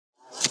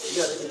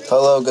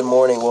Hello, good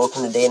morning.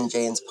 Welcome to Dan and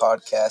Jaden's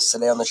podcast.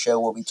 Today on the show,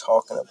 we'll be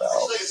talking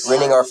about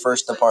renting our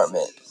first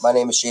apartment. My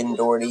name is Jaden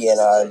Doherty, and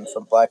I'm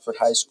from Blackford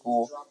High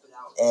School,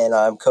 and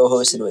I'm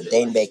co-hosted with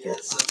Dane Baker.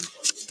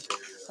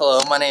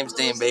 Hello, my name's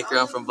Dane Baker.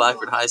 I'm from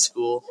Blackford High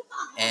School,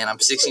 and I'm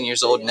 16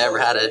 years old and never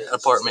had an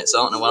apartment, so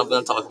I don't know what I'm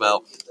going to talk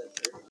about.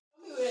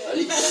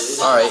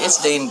 All right,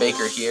 it's Dane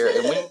Baker here,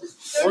 and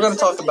we're going to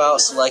talk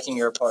about selecting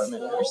your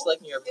apartment. When you're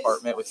selecting your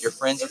apartment with your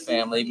friends or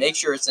family, make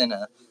sure it's in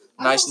a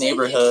nice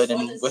neighborhood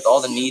and with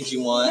all the needs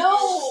you want,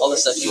 all the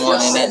stuff you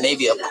want in it,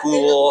 maybe a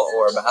pool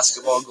or a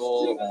basketball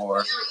goal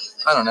or,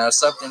 I don't know,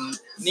 something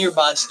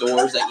nearby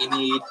stores that you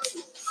need.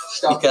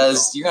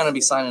 Because you're going to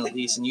be signing a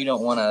lease and you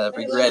don't want to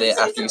regret it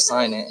after you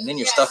sign it, and then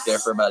you're stuck there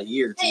for about a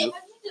year or two.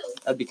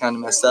 That'd be kind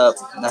of messed up.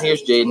 Now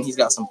here's Jaden. He's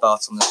got some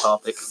thoughts on this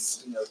topic.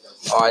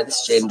 All right,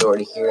 this is Jaden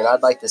Doherty here, and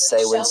I'd like to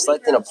say when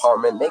selecting an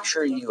apartment, make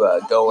sure you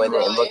go in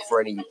and look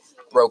for any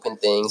broken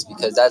things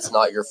because that's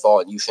not your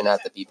fault. You shouldn't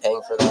have to be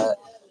paying for that.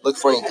 Look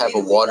for any type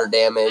of water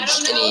damage,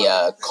 any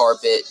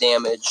carpet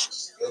damage,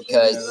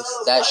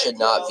 because that should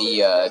not be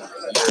your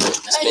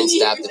expense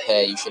to have to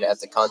pay. You should have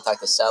to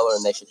contact the seller,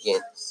 and they should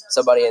get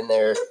somebody in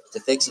there to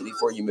fix it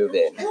before you move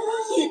in.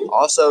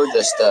 Also,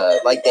 just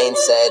like Dane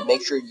said,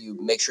 make sure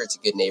it's a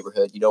good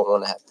neighborhood. You don't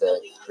want to have to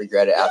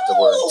regret it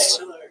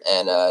afterwards.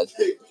 And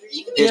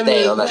here's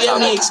Dane on that Do you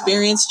have any topic.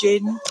 experience,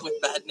 Jaden,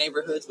 with bad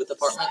neighborhoods, with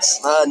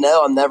apartments?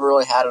 No, I've never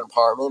really had an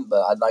apartment,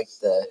 but I'd like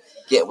to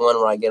get one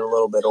when I get a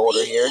little bit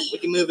older here. We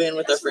can move in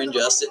with our friend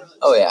Justin.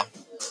 Oh, yeah.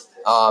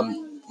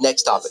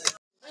 Next topic.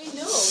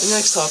 The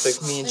next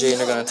topic me and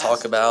Jaden are going to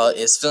talk about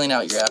is filling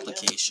out your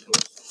application.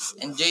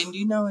 And Jaden, do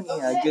you know any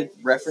good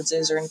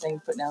references or anything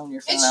to put down when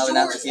you're filling out an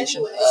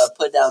application?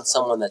 Put down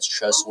someone that's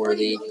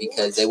trustworthy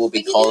because they will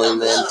be calling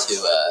them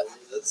to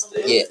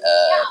get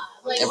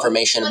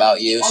information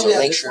about you. So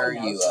make sure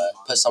you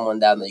put someone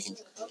down that you can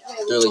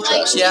really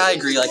trust. Yeah, I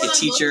agree. Like a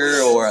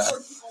teacher or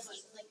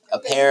a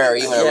parent or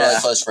even a really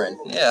close friend.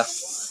 Yeah.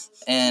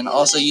 And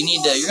also, you're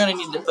going to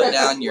need to put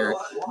down your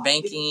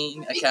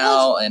banking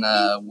account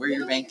and where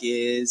your bank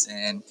is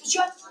and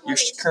your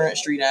current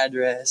street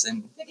address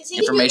and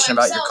information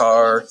about your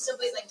car.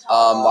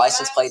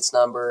 License plates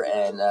number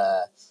and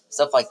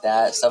stuff like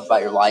that, stuff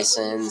about your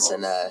license.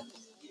 And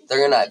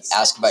they're going to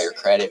ask about your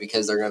credit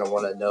because they're going to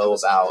want to know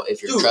about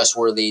if you're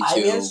trustworthy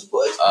to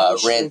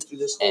rent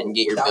and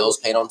get your bills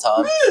paid on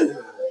time.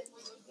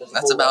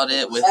 That's about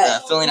it with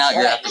filling out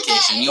your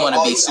application. You want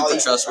to be super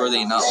trustworthy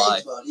and not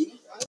lie.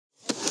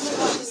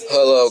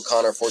 Hello,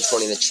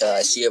 Connor420 in the chat.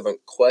 I see you have a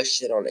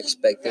question on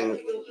expecting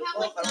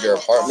your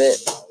apartment.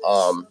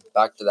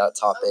 Back to that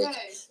topic.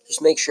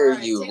 Just make sure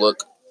you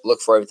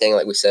look for everything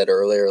like we said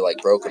earlier, like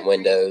broken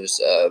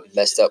windows,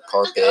 messed up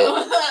carpet,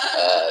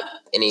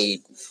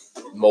 any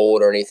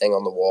mold or anything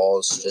on the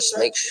walls. Just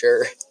make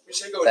sure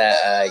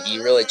that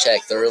you really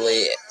check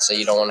thoroughly so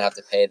you don't want to have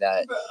to pay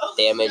that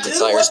damage. It's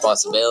not your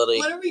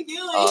responsibility.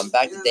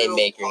 Back to Dane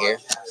Baker here.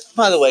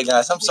 By the way,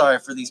 guys, I'm sorry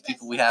for these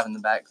people we have in the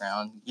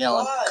background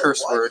yelling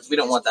curse words. We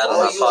don't want that on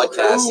our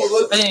podcast.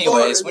 But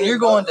anyways, when you're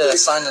going to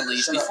sign the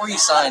lease, before you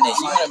sign it,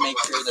 you want to make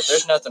sure that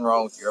there's nothing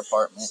wrong with your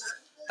apartment.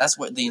 That's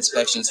what the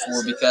inspection's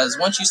for, because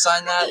once you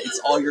sign that, it's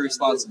all your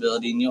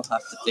responsibility, and you'll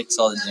have to fix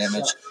all the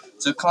damage.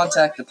 So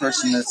contact the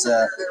person that's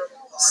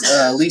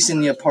leasing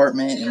the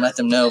apartment and let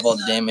them know of all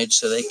the damage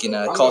so they can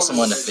call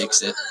someone to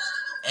fix it.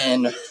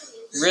 And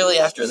really,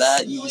 after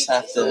that, you just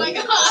have to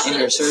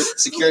enter a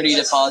security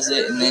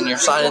deposit, and then you're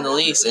signing the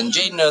lease. And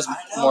Jaden knows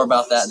more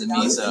about that than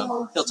me,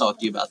 so he'll talk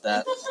to you about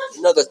that.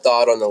 Another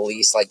thought on the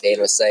lease, like Dane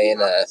was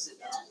saying,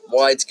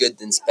 why it's good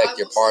to inspect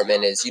your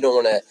apartment is you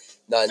don't want to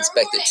not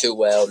inspect it too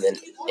well and then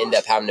end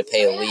up having to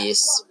pay a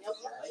lease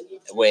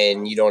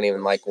when you don't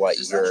even like what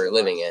you're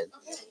living in.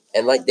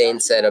 And like Dane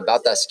said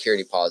about that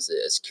security deposit,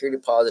 a security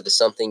deposit is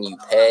something you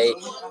pay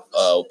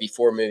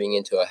before moving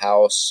into a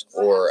house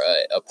or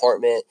an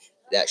apartment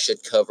that should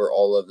cover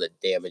all of the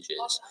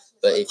damages.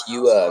 But if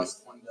you,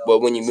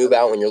 when you move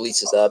out, when your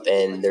lease is up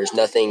and there's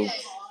nothing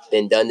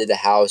been done to the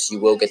house, you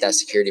will get that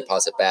security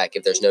deposit back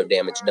if there's no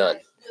damage done.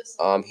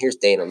 Here's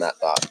Dane on that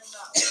thought.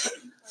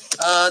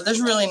 There's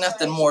really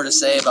nothing more to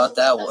say about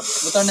that.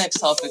 With our next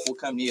topic, we'll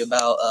come to you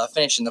about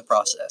finishing the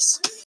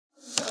process.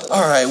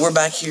 All right, we're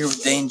back here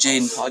with Dane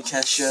Jaden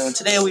podcast show, and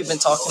today we've been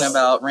talking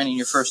about renting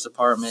your first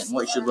apartment and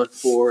what you should look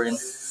for and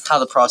how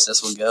the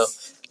process will go.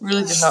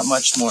 Really, there's not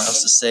much more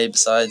else to say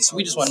besides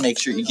we just want to make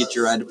sure you get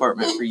your right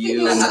apartment for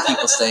you and the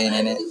people staying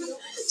in it.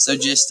 So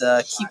just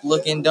keep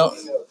looking. Don't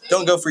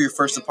go for your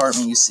first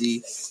apartment you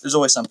see. There's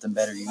always something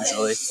better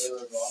usually.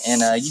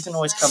 And you can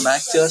always come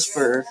back to us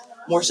for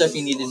more stuff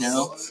you need to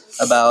know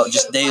about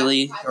just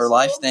daily or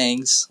life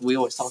things. We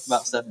always talk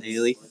about stuff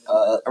daily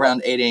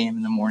around 8 a.m.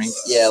 in the morning.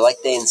 Yeah, like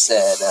Dane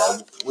said,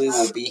 we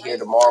will be here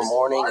tomorrow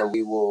morning and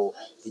we will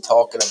be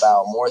talking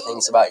about more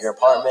things about your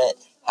apartment.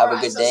 Have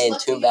a good day and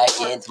tune back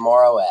in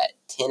tomorrow at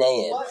 10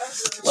 a.m.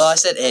 Well, I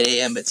said 8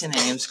 a.m., but 10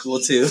 a.m. is cool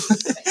too.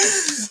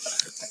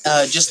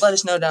 just let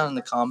us know down in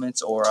the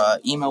comments or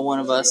email one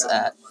of us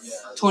at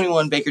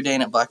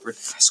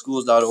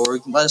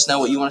 21bakerdane@blackbirdschools.org. Let us know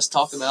what you want us to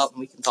talk about, and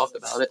we can talk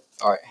about it.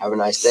 All right. Have a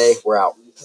nice day. We're out.